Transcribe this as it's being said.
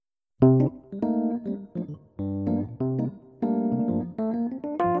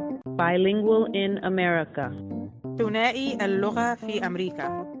Bilingual in America. ثنائي اللغة في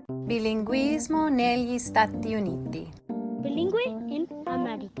أمريكا. Bilinguismo negli Stati Uniti. Bilingue in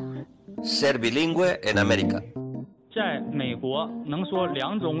America. Ser bilingüe en América. 在美国能说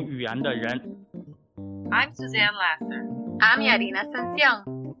2种语言的人。 I'm Suzanne Lasser. I'm Yarina Sancion.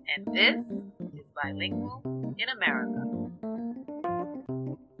 And this is Bilingual in America.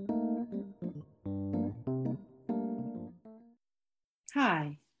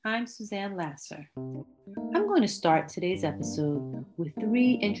 Hi, I'm Suzanne Lasser. I'm going to start today's episode with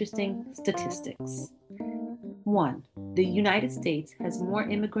 3 interesting statistics. 1. The United States has more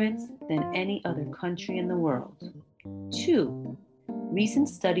immigrants than any other country in the world. 2. Recent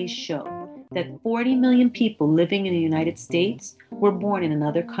studies show that 40 million people living in the United States were born in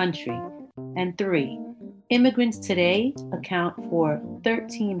another country. And 3. Immigrants today account for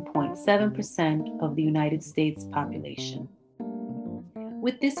 13.7% of the United States population.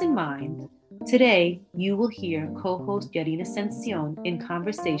 With this in mind, today you will hear co-host Yarina Sancion in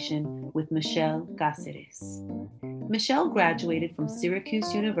conversation with Michelle Cáceres. Michelle graduated from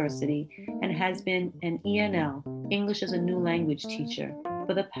Syracuse University and has been an ENL, English as a New Language teacher,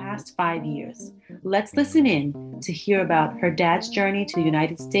 for the past 5 years. Let's listen in to hear about her dad's journey to the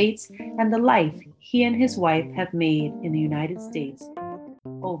United States and the life he and his wife have made in the United States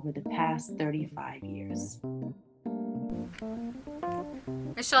over the past 35 years.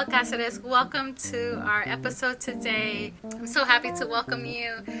 Michelle Cáceres, welcome to our episode today. I'm so happy to welcome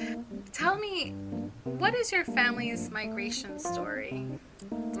you. Tell me, what is your family's migration story?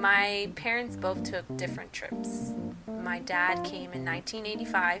 My parents both took different trips. My dad came in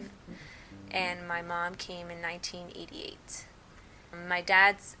 1985 and my mom came in 1988. My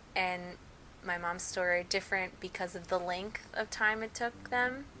dad's and my mom's story are different because of the length of time it took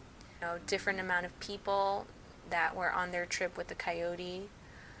them. Different amount of people that were on their trip with the coyote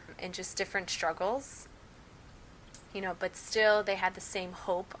and just different struggles. But still they had the same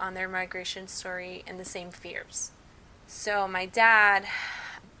hope on their migration story and the same fears. So my dad,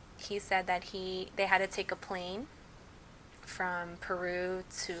 he said that they had to take a plane from Peru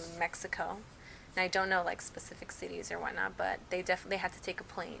to Mexico. And I don't know specific cities or whatnot, but they definitely had to take a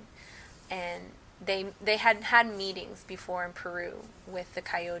plane. And they had meetings before in Peru with the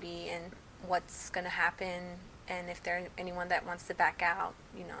coyote and what's going to happen, and if there's anyone that wants to back out,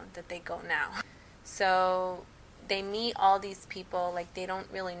 that they go now. So they meet all these people, they don't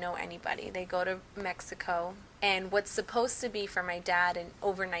really know anybody. They go to Mexico, and what's supposed to be for my dad an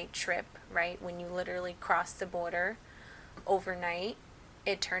overnight trip, right, when you literally cross the border overnight,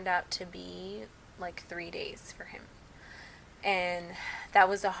 it turned out to be 3 days for him. And that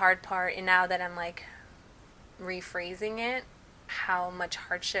was the hard part. And now that I'm rephrasing it, how much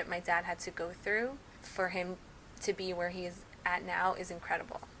hardship my dad had to go through for him to be where he is at now is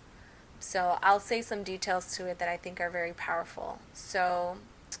incredible. So I'll say some details to it that I think are very powerful. So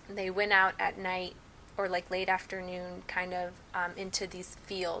they went out at night or late afternoon kind of into these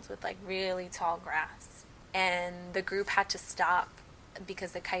fields with really tall grass. And the group had to stop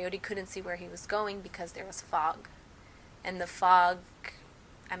because the coyote couldn't see where he was going because there was fog. And the fog,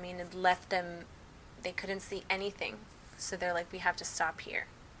 it left them, they couldn't see anything. So they're we have to stop here.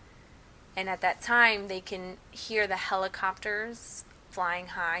 And at that time, they can hear the helicopters flying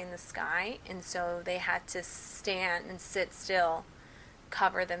high in the sky. And so they had to stand and sit still,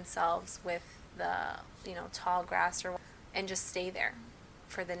 cover themselves with the, tall grass and just stay there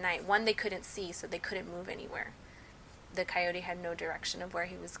for the night. One, they couldn't see, so they couldn't move anywhere. The coyote had no direction of where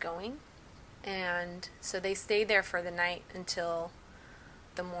he was going. And so they stayed there for the night until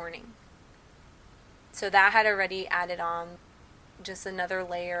the morning. So that had already added on just another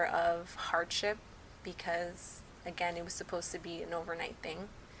layer of hardship because, again, it was supposed to be an overnight thing.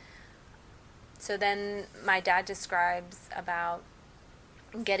 So then my dad describes about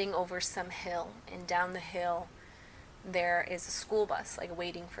getting over some hill, and down the hill there is a school bus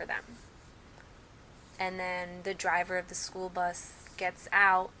waiting for them. And then the driver of the school bus gets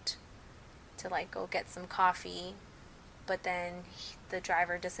out to go get some coffee, but then the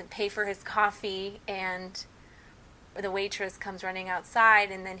driver doesn't pay for his coffee, and the waitress comes running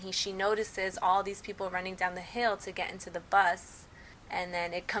outside, and then she notices all these people running down the hill to get into the bus, and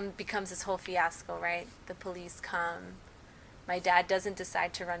then it becomes this whole fiasco, right? The police come. My dad doesn't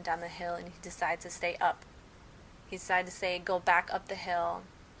decide to run down the hill, and he decides to stay up. He decided to go back up the hill,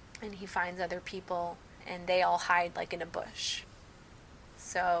 and he finds other people, and they all hide in a bush.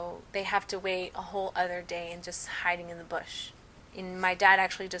 So they have to wait a whole other day and just hiding in the bush. And my dad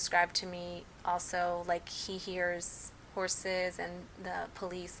actually described to me also he hears horses and the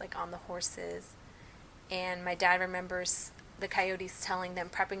police like on the horses. And my dad remembers the coyotes telling them,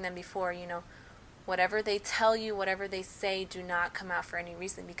 prepping them before, whatever they tell you, whatever they say, do not come out for any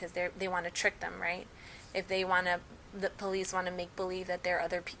reason, because they want to trick them, right? If the police want to make believe that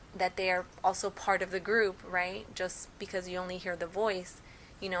that they are also part of the group, right? Just because you only hear the voice,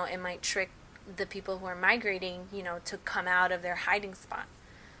 it might trick the people who are migrating, to come out of their hiding spot.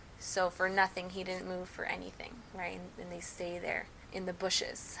 So for nothing, he didn't move for anything, right? And they stay there in the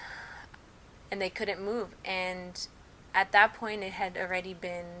bushes. And they couldn't move. And at that point, it had already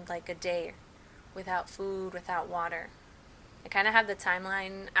been like a day without food, without water. I kind of have the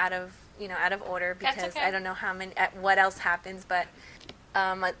timeline out of order, because I don't know what else happens. But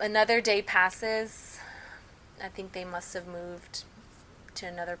another day passes. I think they must have moved to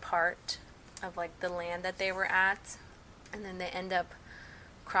another part of like the land that they were at, and then they end up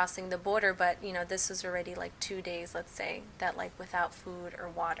crossing the border. But this was already like 2 days, let's say, that like without food or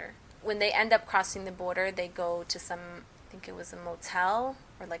water. When they end up crossing the border, they go to I think it was a motel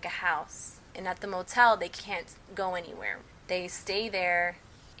or like a house. And at the motel, they can't go anywhere. They stay there,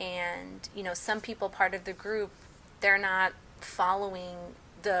 and, some people, part of the group, they're not following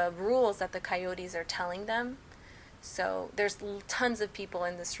the rules that the coyotes are telling them. So there's tons of people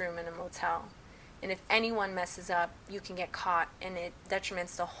in this room in a motel. And if anyone messes up, you can get caught, and it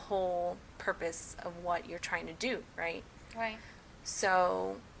detriments the whole purpose of what you're trying to do, right? Right.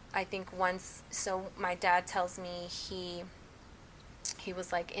 So I think my dad tells me he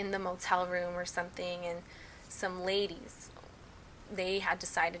was like in the motel room or something, and some ladies, they had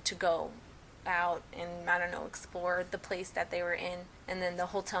decided to go out and, I don't know, explore the place that they were in. And then the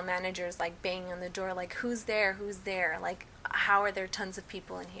hotel manager's like banging on the door, like, who's there? Like, how are there tons of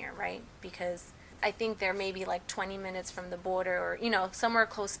people in here, right? Because I think they're maybe like 20 minutes from the border, or, somewhere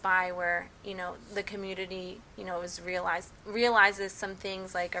close by where, the community, realizes some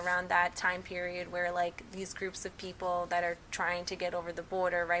things like around that time period where like these groups of people that are trying to get over the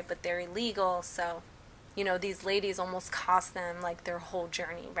border, right? But they're illegal. So, these ladies almost cost them like their whole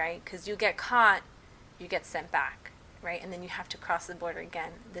journey, right? Because you get caught, you get sent back, right? And then you have to cross the border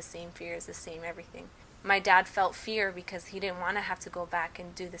again. The same fears, the same everything. My dad felt fear because he didn't want to have to go back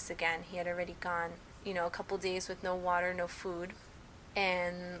and do this again. He had already gone, a couple days with no water, no food.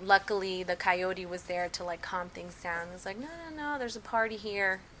 And luckily the coyote was there to like calm things down. It was like, no, there's a party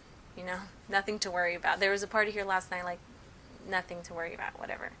here. Nothing to worry about. There was a party here last night, like nothing to worry about,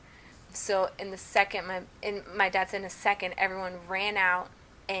 whatever. So in the second, my dad said in a second, everyone ran out,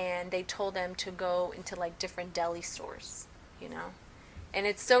 and they told them to go into like different deli stores, And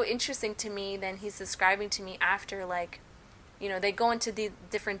it's so interesting to me, then he's describing to me after, like, they go into the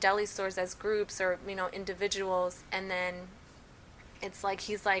different deli stores as groups or, individuals, and then it's like,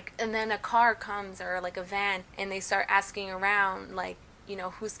 he's like, and then a car comes or like a van, and they start asking around, like,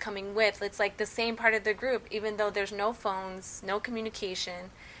 who's coming with. It's like the same part of the group, even though there's no phones, no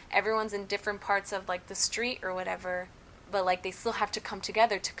communication, everyone's in different parts of like the street or whatever, but like they still have to come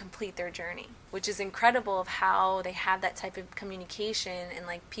together to complete their journey, which is incredible of how they have that type of communication and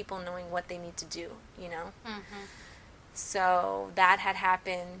like people knowing what they need to do, Mm-hmm. So that had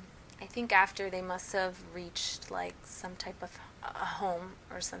happened. I think after they must have reached like some type of a home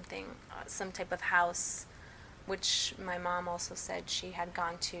or something, some type of house, which my mom also said she had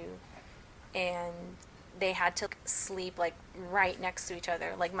gone to, and they had to sleep like right next to each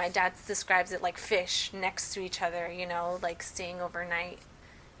other. Like my dad describes it like fish next to each other, like staying overnight.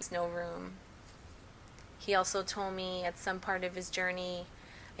 There's no room. He also told me at some part of his journey,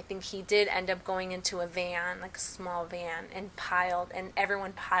 I think he did end up going into a van, like a small van, and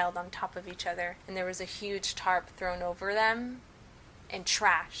everyone piled on top of each other. And there was a huge tarp thrown over them and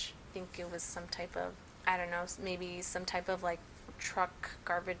trash. I think it was some type of, I don't know, maybe some type of like truck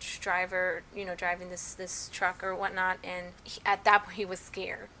garbage driver, driving this truck or whatnot. And at that point he was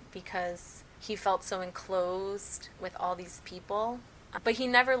scared because he felt so enclosed with all these people. But he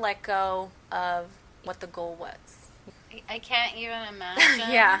never let go of what the goal was. I can't even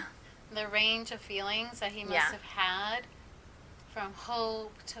imagine Yeah. the range of feelings that he must Yeah. have had, from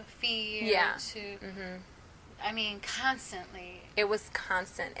hope to fear Yeah. to, Mm-hmm. I mean, constantly. It was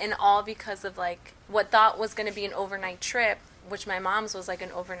constant, and all because of like what thought was going to be an overnight trip, which my mom's was like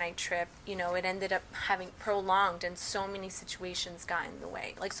an overnight trip. It ended up having prolonged, and so many situations got in the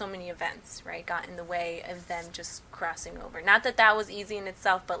way, like so many events, right, got in the way of them just crossing over. Not that that was easy in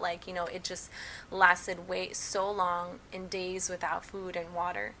itself, but like, it just lasted so long, in days without food and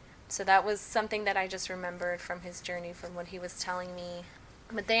water. So that was something that I just remembered from his journey, from what he was telling me.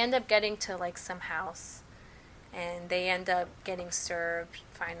 But they end up getting to like some house, and they end up getting served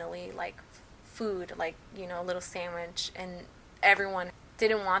finally like food, like, you know, a little sandwich, and everyone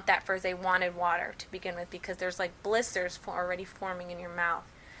didn't want that first. They wanted water to begin with because there's like blisters already forming in your mouth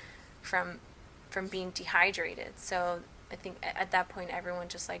from being dehydrated. So I think at that point everyone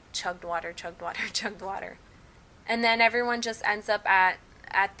just like chugged water, chugged water. And then everyone just ends up at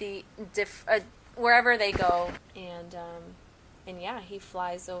the wherever they go, and yeah, he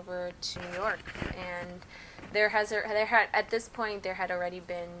flies over to New York, and there had at this point there had already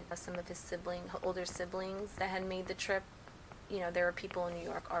been some of his older siblings that had made the trip. You know, there were people in New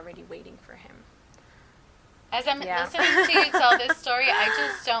York already waiting for him. As I'm listening to you tell this story, I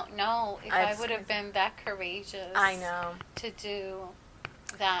just don't know if I would have been that courageous. I know. To do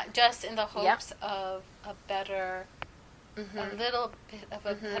that, just in the hopes of a better, a little bit of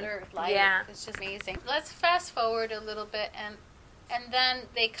a better life. Yeah. It's just amazing. Let's fast forward a little bit, and then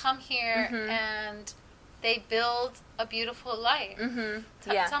they come here and they build a beautiful life.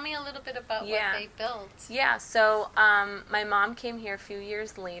 Tell me a little bit about what they built. Yeah, so my mom came here a few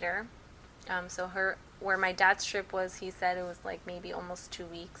years later. Where my dad's trip was, he said it was like maybe almost 2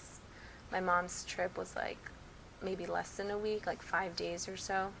 weeks. My mom's trip was like maybe less than a week, like 5 days or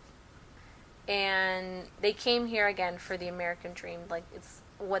so. And they came here again for the American dream. Like, it's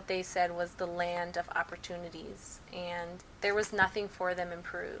what they said was the land of opportunities. And there was nothing for them in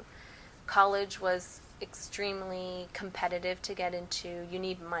Peru. College was extremely competitive to get into. You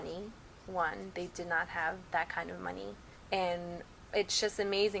need money. One, they did not have that kind of money. And it's just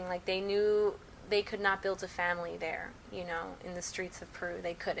amazing. Like, they knew they could not build a family there, you know, in the streets of Peru.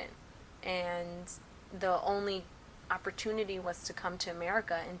 They couldn't. And the only opportunity was to come to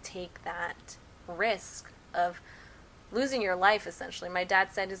America and take that risk of losing your life, essentially. My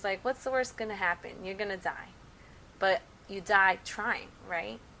dad said, he's like, what's the worst going to happen? You're going to die. But you die trying,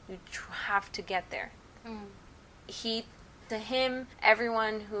 right? You have to get there. To him,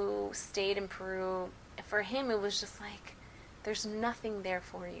 everyone who stayed in Peru, for him, it was just like, there's nothing there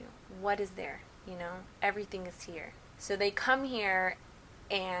for you. What is there? You know, everything is here. So they come here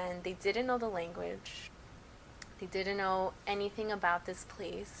and they didn't know the language. They didn't know anything about this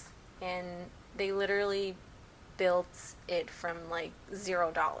place. And they literally built it from like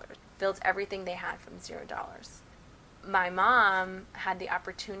 $0. Built everything they had from $0. My mom had the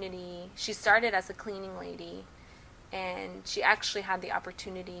opportunity, she started as a cleaning lady, and she actually had the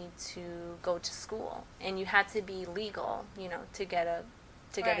opportunity to go to school. And you had to be legal, you know, to get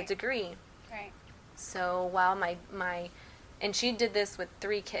a degree. Right. So while and she did this with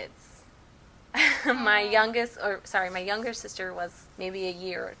 3 kids. My younger sister was maybe a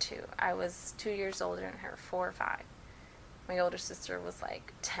year or 2. I was 2 years older than her, 4 or 5. My older sister was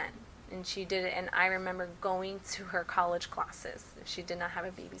like 10, and she did it. And I remember going to her college classes. She did not have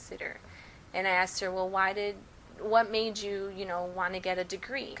a babysitter, and I asked her, well, what made you, you know, want to get a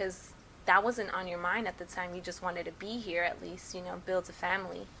degree? Because that wasn't on your mind at the time. You just wanted to be here, at least, you know, build a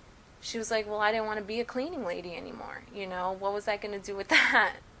family. She was like, well, I didn't want to be a cleaning lady anymore. You know, what was I going to do with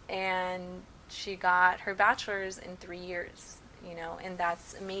that? And she got her bachelor's in 3 years, you know, and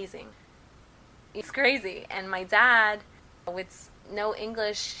that's amazing. It's crazy. And my dad, with no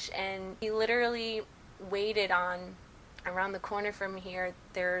English, and he literally waited around the corner from here,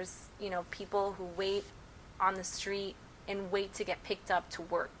 there's, you know, people who wait on the street and wait to get picked up to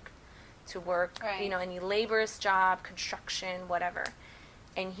work, right. You know, any laborist job, construction, whatever.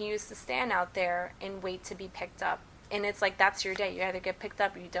 And he used to stand out there and wait to be picked up. And it's like, that's your day. You either get picked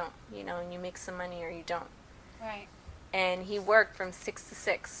up or you don't, you know, and you make some money or you don't. Right. And he worked from 6 to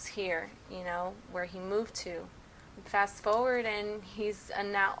 6 here, you know, where he moved to. Fast forward, and he's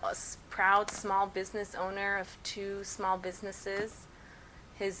now a proud small business owner of 2 small businesses.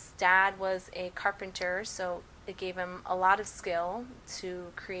 His dad was a carpenter, so it gave him a lot of skill to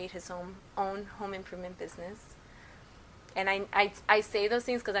create his own home improvement business. And I say those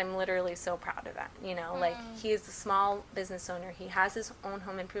things because I'm literally so proud of that. You know, like, he is a small business owner. He has his own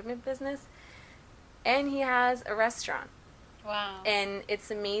home improvement business, and he has a restaurant. Wow. And it's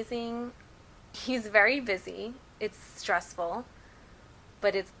amazing. He's very busy. It's stressful,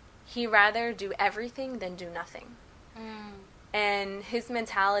 but he rather do everything than do nothing. And his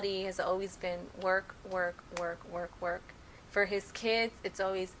mentality has always been work, work, work, work, work. For his kids, it's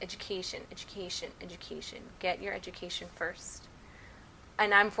always education, education, education. Get your education first.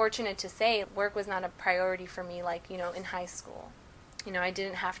 And I'm fortunate to say work was not a priority for me, like, you know, in high school. You know, I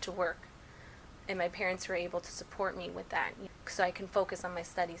didn't have to work. And my parents were able to support me with that so I can focus on my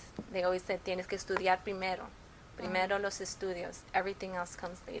studies. They always said, tienes que estudiar primero. Primero los estudios. Everything else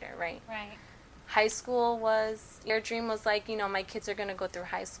comes later, right? Right. High school your dream was like, you know, my kids are going to go through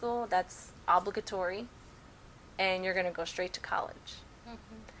high school. That's obligatory. And you're going to go straight to college.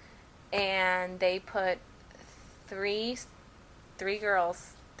 and they put three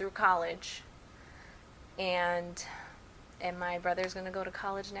girls through college, and my brother's going to go to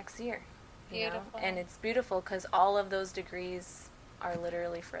college next year. Beautiful. And it's beautiful because all of those degrees are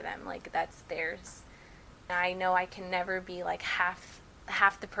literally for them. Like, that's theirs. I know I can never be like half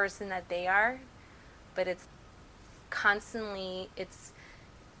the person that they are, but it's constantly, it's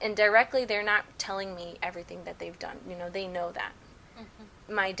indirectly, they're not telling me everything that they've done. You know, they know that.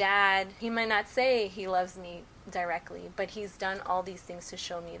 Mm-hmm. My dad, he might not say he loves me directly, but he's done all these things to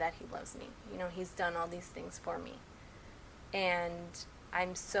show me that he loves me. You know, he's done all these things for me. And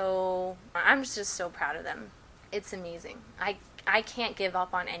I'm just so proud of them. It's amazing. I can't give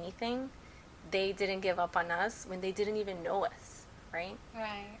up on anything. They didn't give up on us when they didn't even know us, right?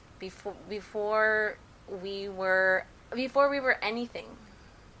 Right. Before we were anything,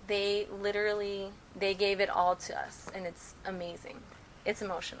 they gave it all to us, and it's amazing. It's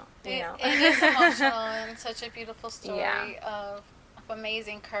emotional, you know. It is emotional, and such a beautiful story Yeah. of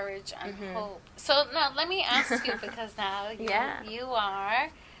amazing courage and Mm-hmm. hope. So now let me ask you, because now Yeah. you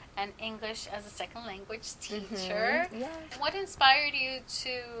are an English as a second language teacher. Mm-hmm. Yeah. What inspired you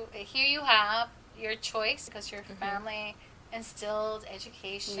to, here you have your choice because your Mm-hmm. family instilled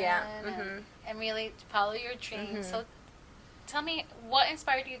education Yeah. Mm-hmm. and really follow your dreams. Mhm. So tell me, what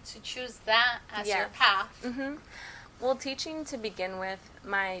inspired you to choose that as your Yes. path? Mm-hmm. Well, teaching to begin with,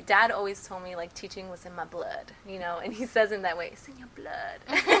 my dad always told me, like, teaching was in my blood, you know, and he says in that way, it's in your blood.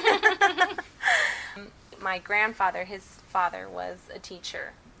 My grandfather, his father, was a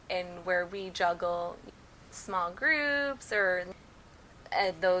teacher, and where we juggle small groups, or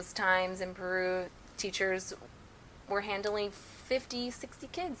at those times in Peru, teachers were handling 50, 60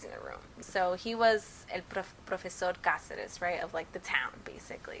 kids in a room. So he was el profesor Cáceres, right, of like the town,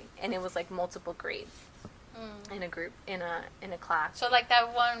 basically, and it was like multiple grades. In a group, in a class. So like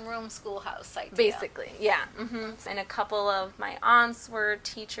that one room schoolhouse idea. Basically, yeah. Mm-hmm. And a couple of my aunts were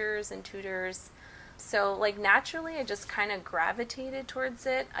teachers and tutors. So like naturally I just kind of gravitated towards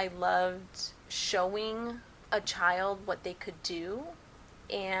it. I loved showing a child what they could do.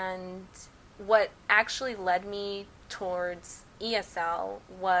 And what actually led me towards ESL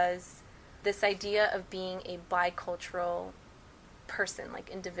was this idea of being a bicultural person, like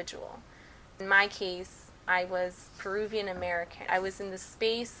individual. In my case, I was Peruvian American. I was in the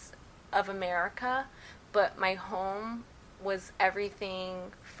space of America, but my home was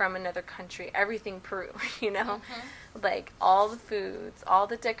everything from another country, everything Peru, you know? Mm-hmm. Like all the foods, all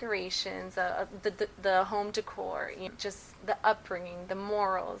the decorations, the home decor, you know, just the upbringing, the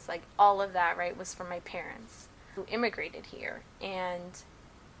morals, like all of that, right, was from my parents who immigrated here. And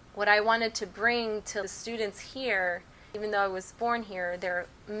what I wanted to bring to the students here, even though I was born here, there are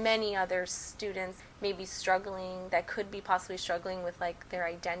many other students maybe struggling, that could be possibly struggling with like their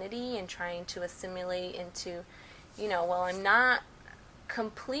identity and trying to assimilate into, you know, well, I'm not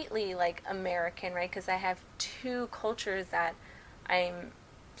completely like American, right? Because I have two cultures that I'm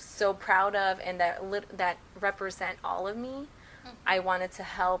so proud of and that represent all of me. Mm-hmm. I wanted to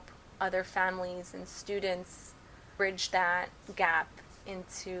help other families and students bridge that gap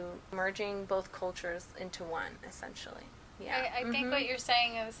into merging both cultures into one, essentially. Yeah. I think what you're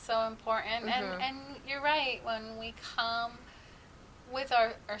saying is so important. And you're right. When we come with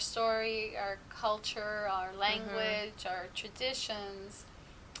our story, our culture, our language, our traditions,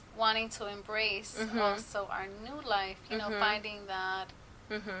 wanting to embrace also our new life, you know, finding that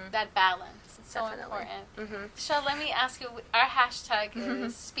balance. It's so important. So let me ask you, our hashtag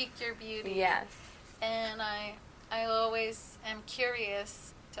is Speak Your Beauty. Yes. And I always am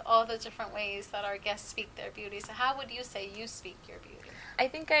curious to all the different ways that our guests speak their beauty. So how would you say you speak your beauty? I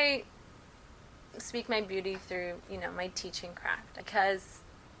think I speak my beauty through, you know, my teaching craft, because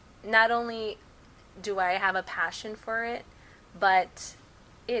not only do I have a passion for it, but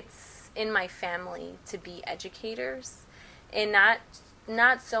it's in my family to be educators, and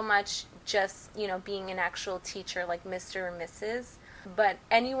not so much just, you know, being an actual teacher like Mr. or Mrs., but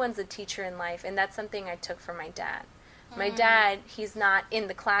anyone's a teacher in life, and that's something I took from my dad. My dad, he's not in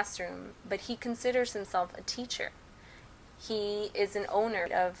the classroom, but he considers himself a teacher. He is an owner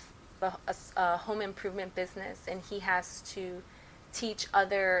of a home improvement business, and he has to teach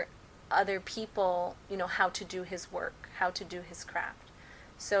other people, you know, how to do his work, how to do his craft.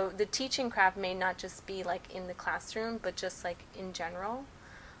 So the teaching craft may not just be like in the classroom, but just like in general.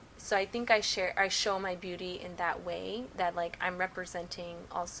 So I think I show my beauty in that way, that like I'm representing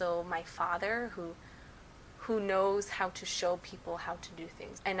also my father who knows how to show people how to do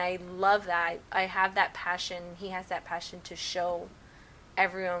things. And I love that. I have that passion. He has that passion to show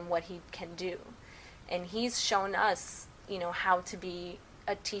everyone what he can do. And he's shown us, you know, how to be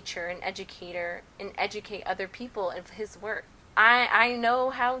a teacher, an educator, and educate other people of his work. I know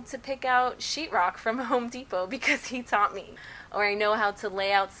how to pick out sheetrock from Home Depot because he taught me. Or I know how to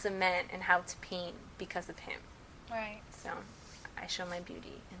lay out cement and how to paint because of him. Right. So I show my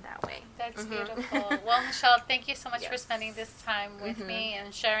beauty in that way. That's beautiful. Well, Michelle, thank you so much for Yes. spending this time with me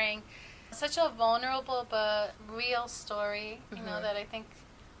and sharing such a vulnerable but real story, you know, that I think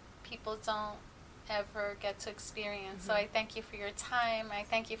people don't ever get to experience. So I thank you for your time. I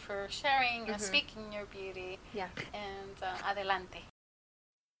thank you for sharing and speaking your beauty. Yeah. And adelante.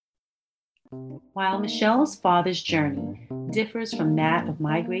 While Michelle's father's journey differs from that of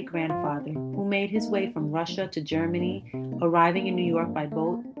my great-grandfather, who made his way from Russia to Germany, arriving in New York by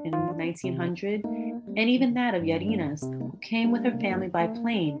boat in 1900, and even that of Yarina's, who came with her family by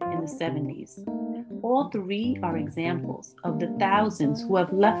plane in the 70s. All three are examples of the thousands who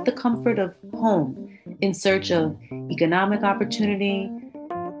have left the comfort of home in search of economic opportunity,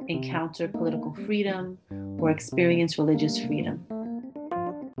 encounter political freedom, or experience religious freedom.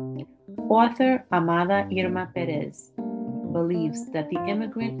 Author Amada Irma Perez believes that the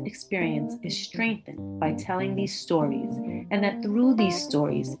immigrant experience is strengthened by telling these stories, and that through these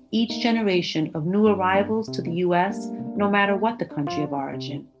stories, each generation of new arrivals to the U.S., no matter what the country of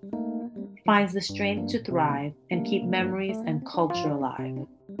origin, finds the strength to thrive and keep memories and culture alive.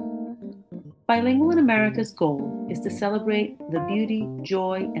 Bilingual in America's goal is to celebrate the beauty,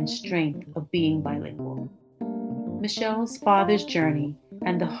 joy, and strength of being bilingual. Michelle's father's journey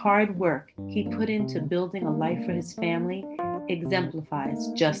and the hard work he put into building a life for his family exemplifies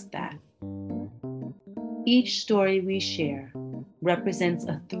just that. Each story we share represents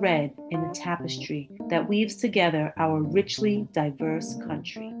a thread in the tapestry that weaves together our richly diverse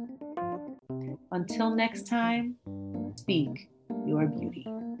country. Until next time, speak your beauty.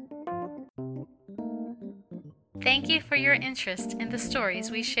 Thank you for your interest in the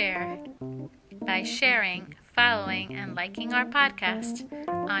stories we share. By sharing, following, and liking our podcast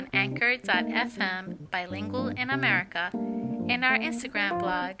on Anchor.fm Bilingual in America and our Instagram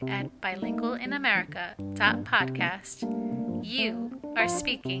blog at bilingualinamerica.podcast, you are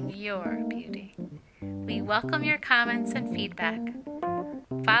speaking your beauty. We welcome your comments and feedback.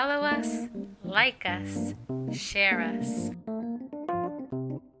 Follow us, like us, share us.